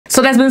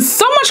So there's been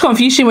so much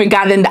confusion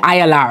regarding the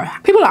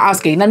ILR. People are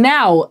asking,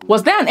 now,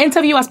 was there an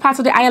interview as part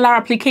of the ILR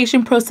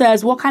application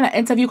process? What kind of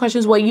interview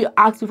questions were you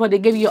asked before they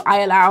gave you your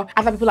ILR?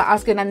 Other people are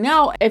asking, and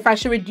now, if I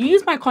should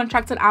reduce my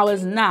contracted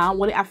hours now,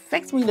 will it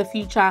affect me in the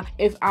future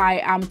if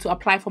I am to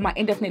apply for my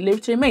indefinite leave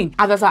to remain?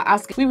 Others are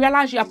asking, we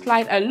realize you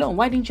applied alone.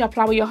 Why didn't you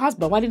apply with your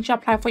husband? Why didn't you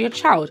apply for your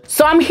child?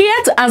 So I'm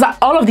here to answer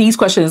all of these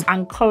questions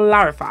and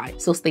clarify.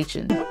 So stay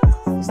tuned.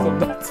 Stop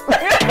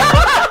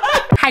that.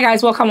 Hi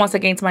guys, welcome once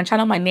again to my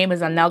channel. My name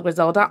is Anel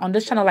Griselda. On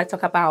this channel, I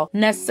talk about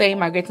nursing,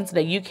 migrating to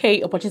the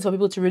UK, opportunities for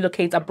people to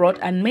relocate abroad,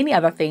 and many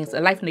other things,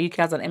 life in the UK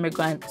as an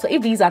immigrant. So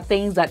if these are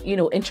things that,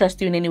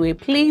 interest you in any way,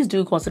 please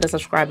do consider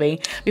subscribing.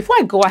 Before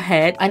I go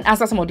ahead and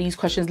answer some of these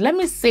questions, let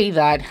me say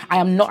that I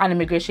am not an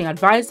immigration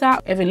advisor.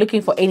 If you're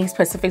looking for any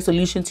specific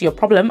solution to your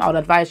problem, I would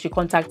advise you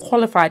contact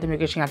qualified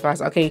immigration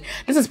advisor, okay?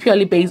 This is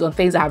purely based on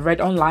things I have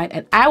read online,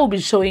 and I will be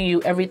showing you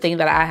everything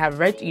that I have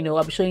read.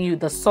 I'll be showing you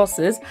the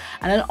sources,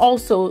 and then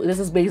also this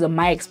is based on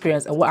my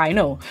experience and what I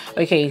know.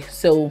 Okay,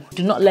 so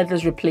do not let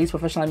this replace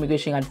professional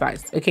immigration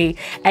advice. Okay,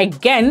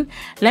 again,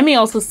 let me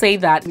also say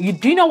that you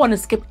do not want to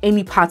skip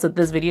any parts of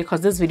this video,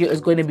 because this video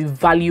is going to be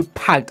value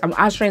packed. I'm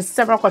answering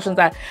several questions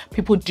that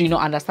people do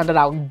not understand, that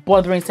are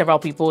bothering several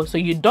people, so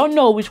you don't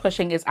know which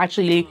question is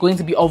actually going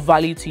to be of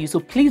value to you. So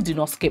please do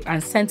not skip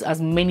and send to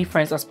as many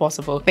friends as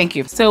possible. Thank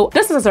you. So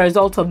this is as a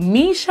result of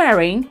me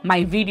sharing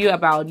my video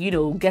about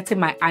getting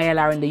my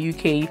ILR in the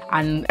UK,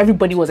 and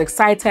everybody was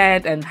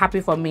excited and happy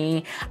for me,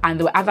 and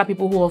there were other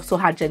people who also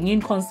had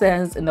genuine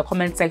concerns in the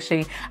comment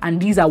section,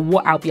 and these are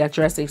what I'll be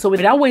addressing. So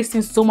without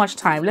wasting so much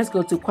time, let's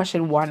go to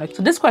question one.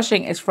 So this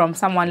question is from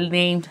someone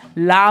named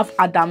Love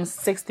Adam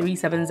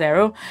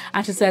 6370,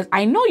 and she says,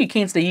 I know you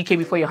came to the UK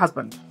before your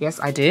husband. Yes,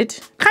 I did.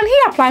 Can he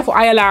apply for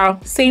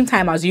ILR same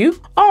time as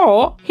you,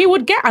 or he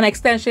would get an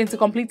extension to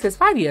complete his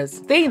 5 years,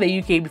 stay in the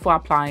UK before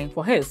applying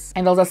for his?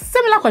 And there was a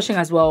similar question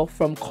as well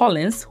from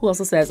Collins, who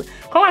also says,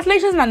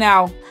 congratulations,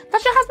 Nanel,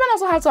 does your husband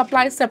also have to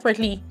apply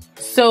separately?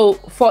 So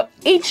for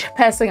each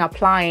person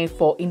applying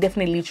for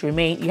indefinite leave to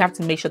remain, you have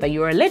to make sure that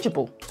you're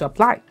eligible to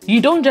apply.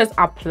 You don't just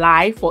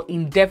apply for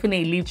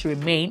indefinite leave to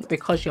remain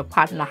because your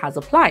partner has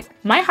applied.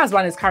 My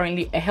husband is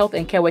currently a health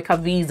and care worker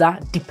visa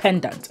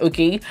dependent,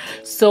 okay?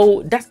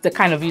 So that's the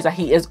kind of visa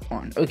he is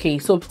on, okay?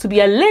 So to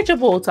be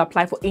eligible to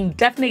apply for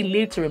indefinite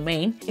leave to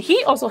remain,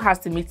 he also has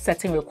to meet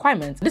certain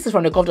requirements. This is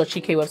from the gov.uk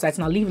website,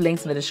 and I'll leave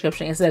links in the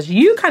description. It says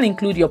you can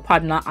include your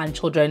partner and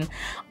children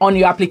on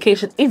your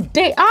application if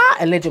they are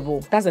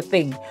eligible. That's the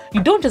thing.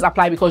 You don't just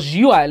apply because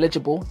you are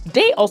eligible.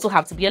 They also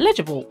have to be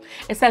eligible.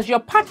 It says your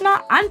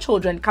partner and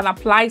children can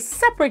apply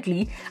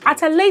separately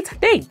at a later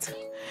date.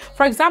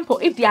 For example,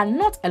 if they are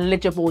not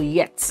eligible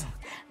yet,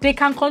 they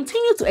can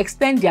continue to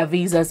extend their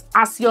visas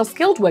as your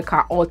skilled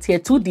worker or tier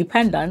 2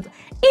 dependent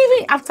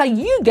even after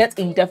you get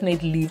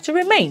indefinite leave to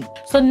remain.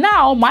 So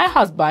now my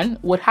husband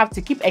would have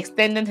to keep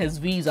extending his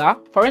visa.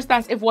 For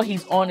instance, if what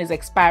he's on is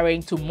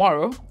expiring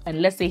tomorrow,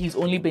 and let's say he's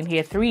only been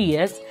here 3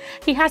 years,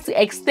 he has to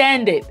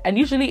extend it, and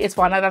usually it's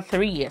for another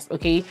 3 years,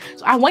 okay?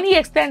 So and when he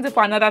extends it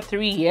for another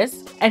 3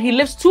 years and he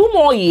lives 2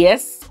 more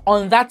years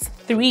on that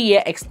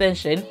 3-year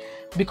extension,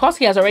 because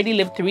he has already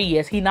lived 3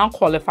 years, he now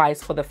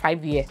qualifies for the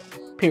 5-year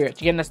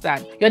period. You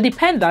understand? Your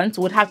dependents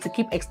would have to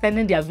keep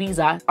extending their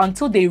visa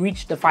until they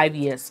reach the 5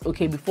 years,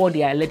 okay, before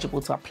they are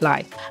eligible to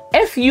apply.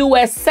 If you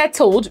were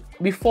settled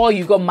before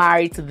you got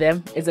married to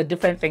them, it's a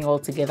different thing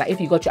altogether. If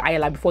you got your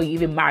ILR before you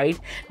even married,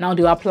 now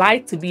they apply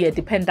to be a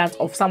dependent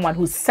of someone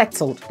who's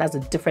settled. That's a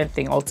different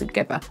thing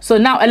altogether. So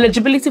now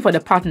eligibility for the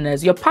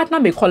partners. Your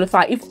partner may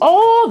qualify if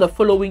all the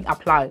following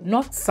apply,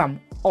 not some.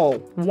 All.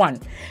 1,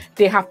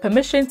 they have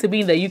permission to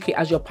be in the UK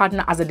as your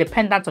partner as a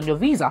dependent on your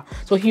visa.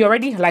 So he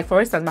already, like for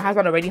instance, my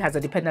husband already has a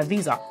dependent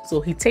visa,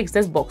 so he takes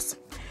this box.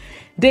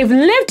 They've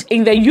lived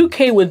in the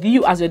UK with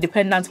you as your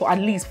dependent for at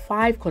least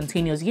 5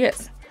 continuous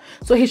years.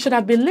 So he should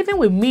have been living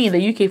with me in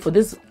the UK for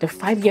the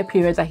 5-year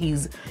period that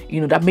he's,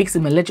 that makes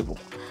him eligible.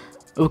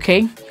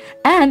 Okay,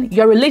 and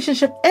your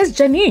relationship is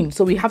genuine.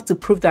 So we have to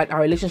prove that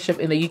our relationship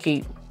in the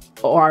UK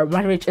or our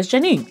marriage is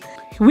genuine.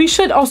 We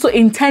should also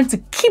intend to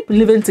keep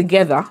living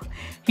together.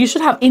 You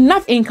should have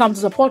enough income to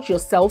support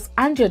yourselves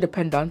and your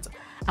dependent,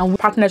 and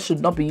partners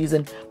should not be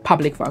using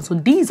public funds. So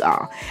these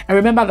are, and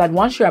remember that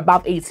once you're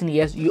above 18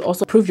 years, you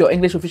also prove your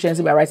English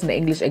proficiency by writing the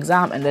English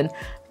exam and then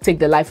take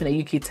the life in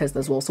the UK test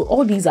as well. So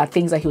all these are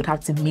things that he would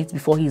have to meet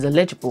before he's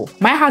eligible.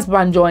 My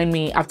husband joined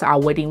me after our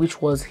wedding, which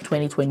was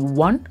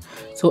 2021.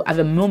 So at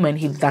the moment,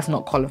 he does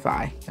not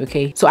qualify.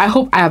 Okay, so I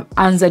hope I have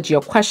answered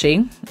your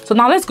question. So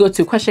now let's go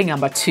to question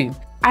number 2.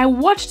 I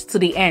watched to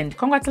the end.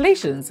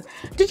 Congratulations.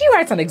 Did you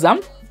write an exam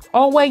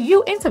or were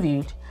you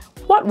interviewed?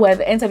 What were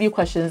the interview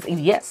questions in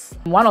yes?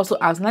 One also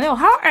asked, Nanel,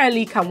 how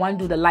early can one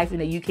do the life in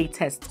the UK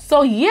test?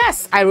 So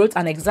yes, I wrote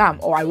an exam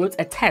or I wrote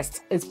a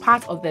test. It's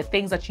part of the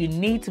things that you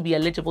need to be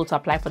eligible to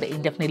apply for the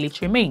indefinite leave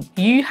to remain.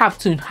 You have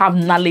to have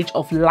knowledge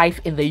of life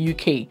in the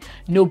UK,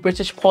 know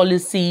British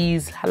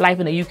policies, life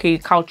in the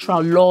UK,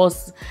 cultural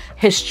laws,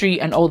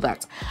 history and all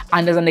that.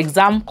 And there's an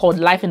exam called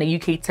Life in the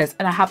UK test,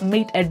 and I have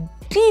made a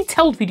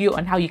detailed video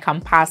on how you can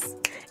pass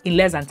in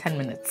less than 10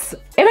 minutes.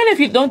 Even if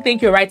you don't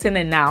think you're writing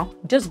it now,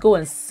 just go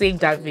and save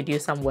that video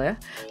somewhere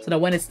so that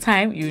when it's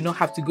time, you don't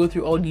have to go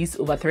through all these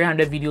over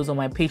 300 videos on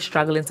my page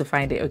struggling to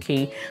find it,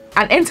 okay?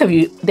 An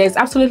interview, there's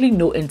absolutely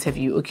no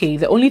interview, okay?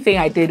 The only thing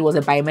I did was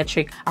a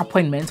biometric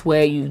appointment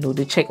where, you know,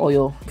 they check all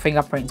your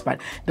fingerprints, but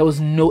there was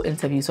no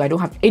interview, so I don't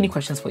have any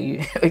questions for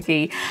you,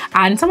 okay?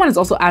 And someone is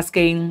also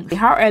asking,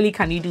 how early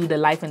can you do the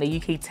life in the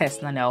UK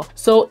test, Nanel?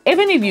 So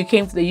even if you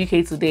came to the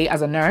UK today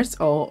as a nurse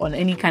or on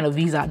any kind of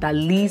visa that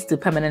leads to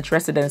permanent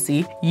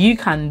residency, you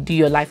can do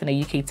your life in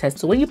the UK test.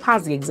 So when you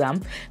pass the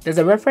exam, there's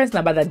a reference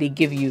number that they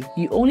give you.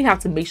 You only have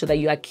to make sure that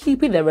you are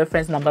keeping the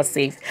reference number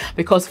safe,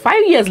 because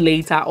 5 years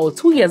later or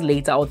 2 years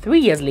later or 3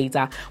 years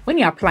later, when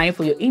you're applying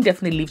for your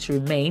indefinite leave to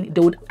remain,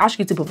 they would ask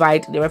you to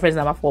provide the reference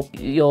number for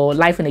your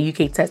life in the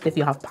UK test if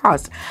you have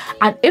passed.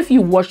 And if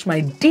you watched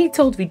my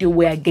detailed video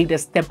where I gave the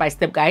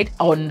step-by-step guide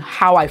on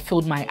how I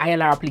filled my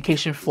ILR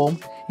application form,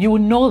 you will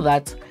know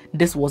that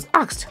this was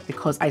asked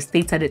because I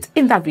stated it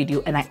in that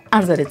video and I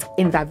answered it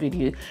in that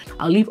video.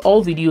 I'll leave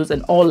all videos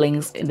and all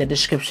links in the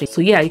description.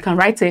 So yeah, you can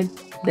write it.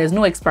 There's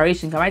no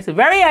expiration. You can write it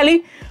very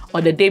early or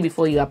the day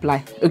before you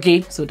apply.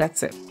 Okay, so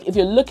that's it. If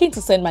you're looking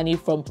to send money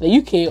from the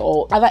UK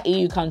or other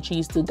EU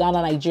countries to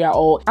Ghana, Nigeria,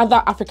 or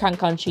other African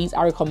countries,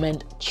 I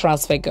recommend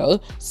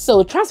TransferGo.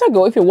 So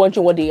TransferGo, if you're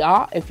wondering what they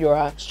are, if you're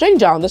a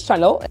stranger on this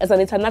channel, is an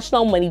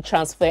international money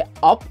transfer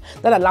app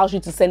that allows you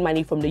to send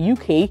money from the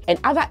UK and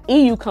other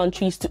EU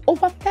countries to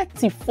over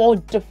 34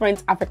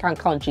 different African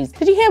countries.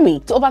 Did you hear me?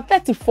 To over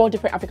 34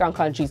 different African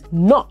countries.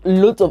 Not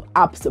loads of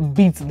apps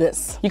beat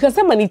this. You can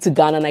send money to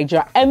Ghana,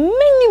 Nigeria, and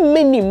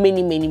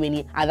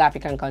many other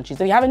African countries.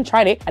 If you haven't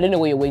tried it, I don't know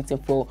what you're waiting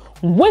for.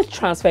 With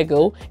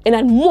TransferGo, in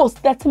at most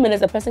 30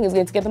 minutes, the person is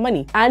going to get the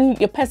money, and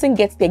your person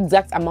gets the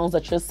exact amounts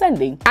that you're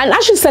sending. And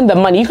as you send the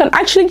money, you can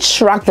actually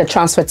track the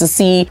transfer to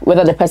see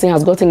whether the person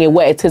has gotten it,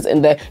 where it is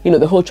in the, you know,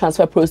 the whole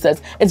transfer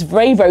process. It's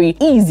very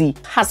easy,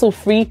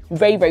 hassle-free,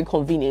 very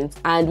convenient.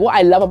 And what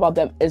I love about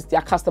them is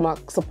their customer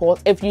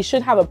support. If you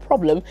should have a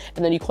problem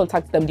and then you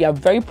contact them, they are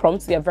very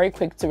prompt, they are very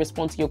quick to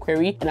respond to your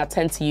query and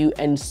attend to you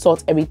and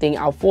sort everything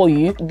out for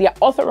you. They are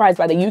authorized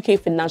by the UK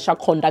Financial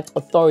Conduct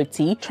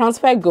Authority.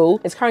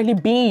 TransferGo is currently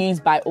being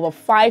used by over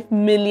 5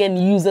 million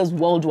users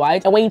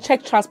worldwide. And when you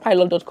check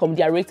Trustpilot.com,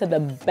 they are rated the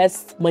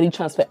best money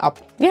transfer app.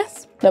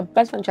 Yes, the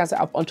best money transfer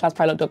app on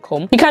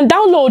Trustpilot.com. You can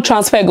download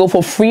TransferGo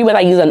for free, whether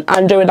you use an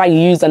Android, whether you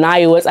use an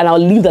iOS, and I'll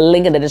leave the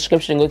link in the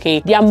description, okay?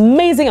 The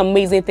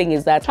amazing thing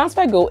is that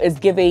TransferGo is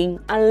giving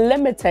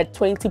unlimited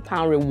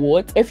 £20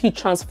 reward if you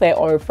transfer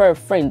or refer a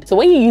friend. So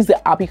when you use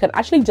the app, you can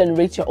actually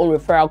generate your own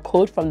referral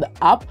code from the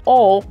app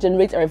or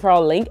generate a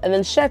referral link and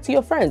then share to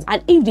your friends.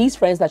 And if these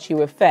friends that you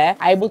refer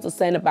are able to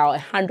send about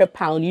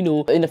 £100, you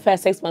know, in the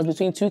first 6 months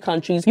between 2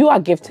 countries, you are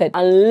gifted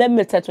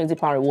unlimited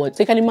 £20 reward.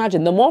 So you can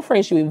imagine, the more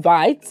friends you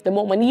invite, the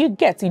more money you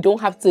get. You don't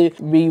have to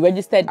be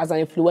registered as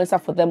an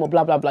influencer for them or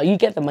blah blah. You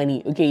get the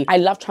money, okay? I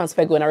love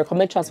TransferGo and I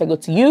recommend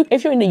TransferGo to you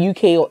if you're in the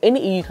UK or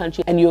any EU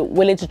country and you're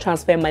willing to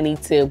transfer money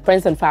to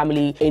friends and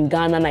family in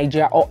Ghana,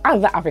 Nigeria, or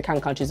other African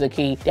countries,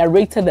 okay? They are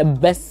rated the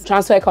best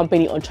transfer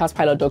company on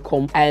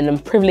Trustpilot.com, and I'm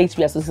privileged to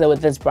be associated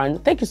with this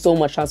brand. Thank you so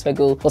much,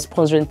 TransferGo, for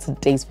sponsoring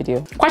today's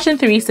video. Question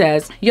 3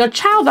 says, your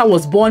child that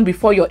was born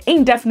before your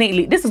indefinite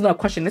leave. This is not a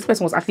question. This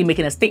person was actually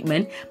making a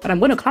statement, but I'm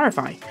going to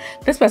clarify.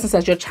 This person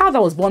says, your child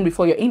that was born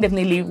before your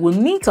indefinite leave will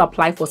need to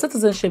apply for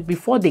citizenship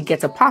before they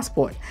get a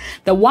passport.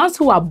 The ones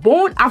who are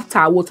born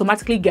after will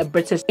automatically get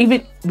British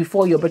even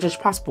before your British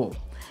passport.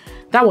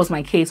 That was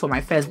my case for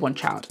my firstborn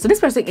child. So this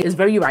person is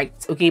very right,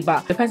 okay,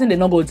 but the person did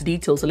not go into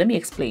details, so let me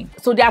explain.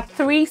 So there are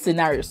 3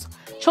 scenarios.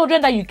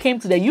 Children that you came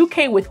to the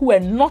UK with who were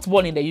not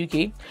born in the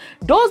UK,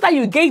 those that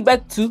you gave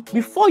birth to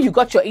before you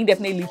got your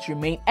indefinite leave to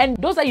remain, and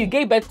those that you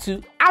gave birth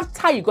to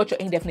after you got your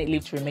indefinite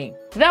leave to remain.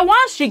 The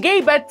ones you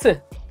gave birth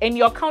to in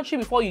your country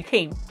before you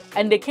came,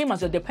 and they came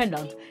as your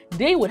dependent,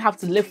 they would have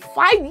to live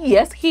 5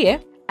 years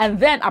here and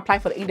then apply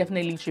for the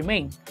indefinite leave to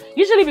remain.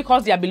 Usually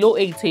because they are below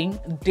 18,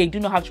 they do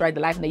not have to write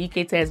the life in the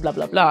UK test, blah,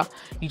 blah, blah.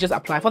 You just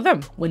apply for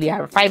them when they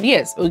are 5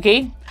 years,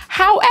 okay?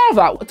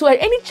 However, to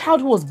any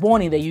child who was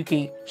born in the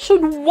UK,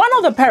 should one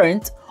of the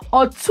parents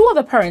or 2 of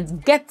the parents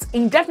get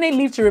indefinite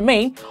leave to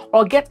remain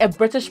or get a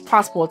British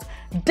passport,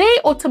 they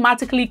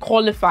automatically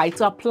qualify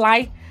to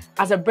apply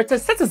as a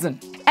British citizen.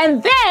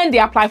 And then they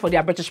apply for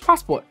their British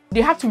passport.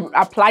 They have to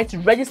apply to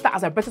register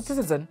as a British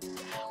citizen,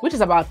 which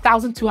is about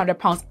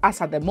 £1,200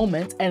 as at the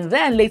moment. And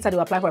then later they'll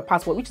apply for a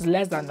passport, which is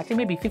less than, I think,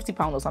 maybe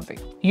 £50 or something.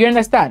 You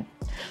understand?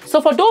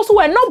 So for those who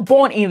are not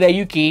born in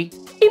the UK,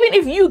 even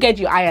if you get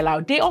your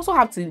ILR, they also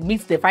have to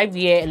meet the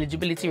 5-year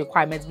eligibility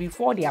requirements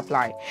before they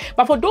apply.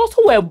 But for those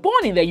who were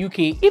born in the UK,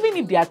 even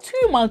if they are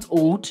 2 months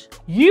old,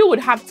 you would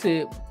have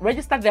to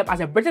register them as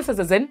a British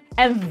citizen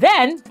and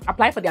then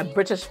apply for their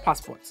British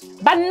passports.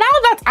 But now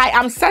that I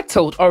am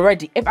settled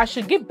already, if I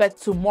should give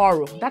birth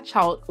tomorrow, that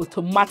child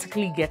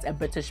automatically gets a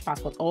British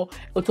passport or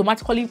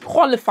automatically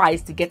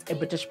qualifies to get a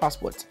British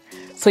passport.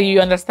 So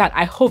you understand?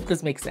 I hope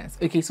this makes sense.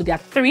 Okay, so there are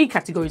 3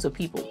 categories of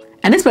people.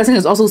 And this person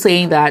is also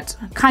saying that,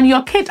 can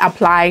your kid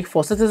apply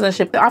for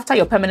citizenship after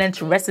your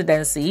permanent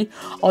residency,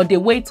 or they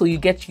wait till you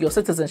get your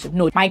citizenship?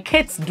 No, my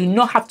kids do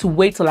not have to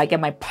wait till I get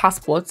my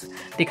passport.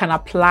 They can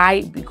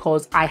apply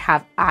because I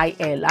have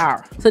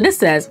ILR. So this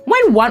says,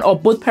 when one or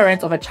both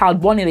parents of a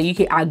child born in the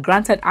UK are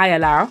granted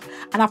ILR,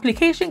 an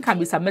application can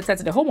be submitted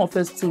to the Home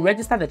Office to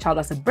register the child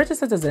as a British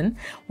citizen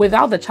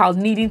without the child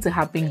needing to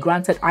have been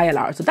granted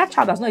ILR. So that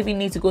child does not even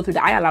need to go through the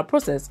ILR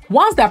process.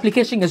 Once the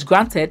application is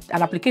granted,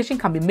 an application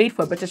can be made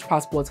for a British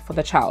passport for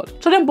the child.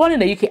 Children born in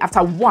the UK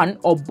after one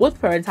or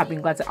both parents have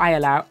been granted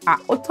ILR are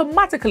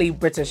automatically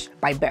British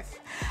by birth,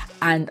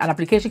 and an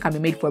application can be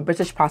made for a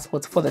British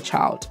passport for the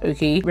child.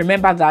 Okay,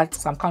 remember that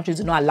some countries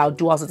do not allow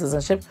dual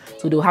citizenship,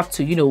 so they'll have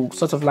to, you know,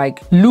 sort of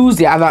like lose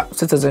their other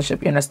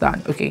citizenship, you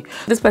understand? Okay,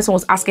 this person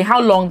was asking, how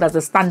long does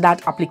the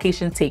standard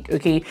application take?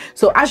 Okay,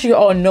 so as you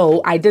all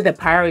know, I did the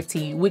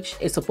priority, which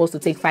is supposed to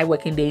take 5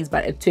 working days,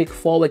 but it took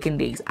 4 working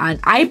days, and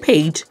I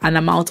paid an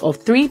amount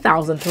of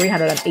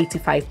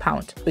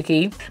 £3,385.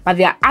 okay, but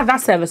there are other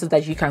services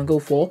that you can go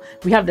for.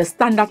 We have the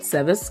standard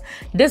service.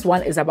 This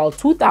one is about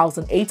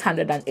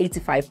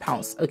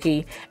 £2,885.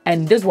 okay,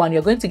 and this one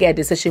you're going to get a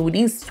decision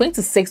within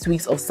 26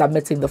 weeks of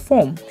submitting the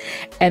form.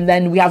 And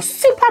then we have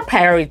super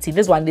priority.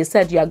 This one, they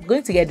said you are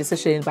going to get a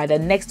decision by the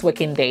next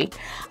working day,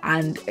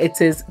 and it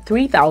is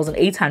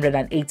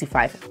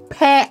 £3,885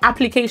 per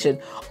application.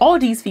 All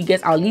these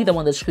figures, I'll leave them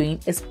on the screen,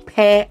 is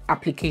per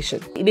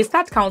application. They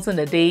start counting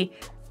the day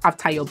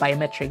after your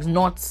biometrics,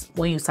 not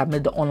when you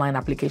submit the online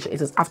application.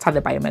 It is after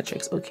the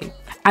biometrics. Okay.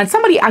 And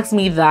somebody asked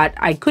me that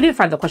I couldn't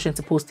find the question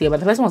to post here, but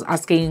the person was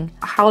asking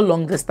how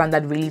long the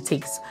standard really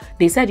takes.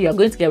 They said you are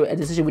going to get a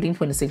decision within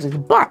 26 weeks,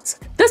 but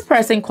this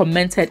person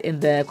commented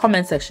in the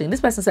comment section. This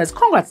person says,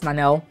 congrats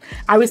Nanel,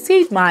 I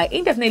received my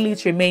indefinite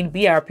leave to remain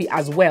BRP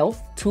as well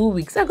 2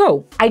 weeks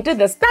ago. I did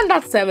the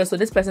standard service, so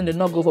this person did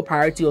not go for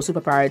priority or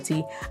super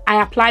priority.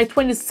 I applied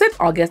 26th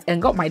August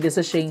and got my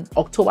decision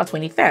October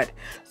 23rd.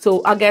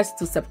 So August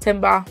to September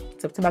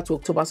to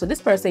October. So this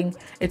person,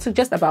 it took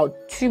just about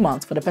 2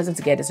 months for the person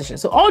to get a decision.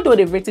 So although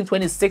they've written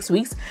 26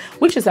 weeks,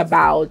 which is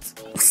about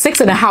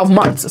 6.5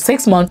 months,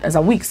 6 months and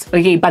some weeks,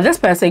 okay, but this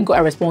person got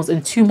a response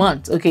in 2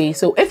 months. Okay,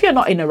 so if you're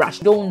not in a rush,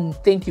 don't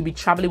think you'll be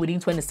traveling within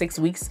 26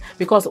 weeks,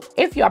 because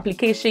if your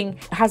application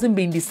hasn't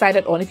been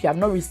decided on, if you have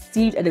not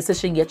received a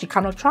decision yet, you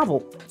cannot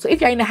travel. So if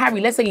you're in a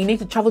hurry, let's say you need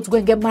to travel to go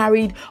and get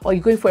married, or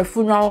you're going for a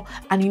funeral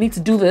and you need to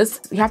do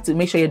this, you have to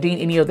make sure you're doing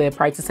any of the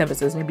priority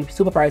services, maybe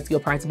super priority or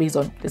priority based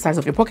on the size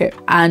of your pocket.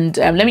 And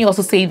let me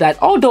also say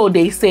that although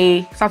they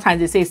say,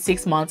 sometimes they say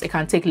 6 months, it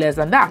can take less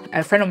than that.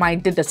 A friend of mine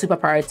did the super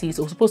priority,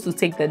 so it was supposed to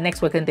take the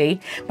next working day,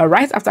 but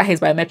right after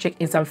his biometric,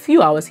 in some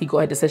few hours, he got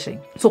a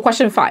decision. So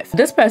question 5,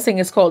 this person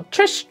is called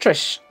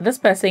Trish. This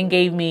person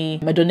gave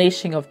me a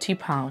donation of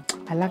 £2.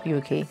 I love you,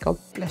 okay? God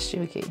bless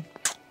you, okay?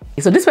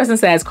 So this person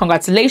says,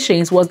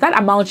 congratulations, was that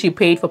amount you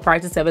paid for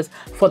priority service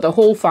for the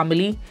whole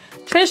family?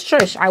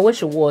 Trish, I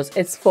wish it was.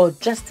 It's for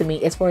just me.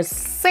 It's for a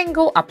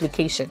single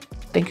application.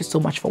 Thank you so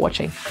much for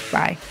watching.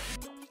 Bye.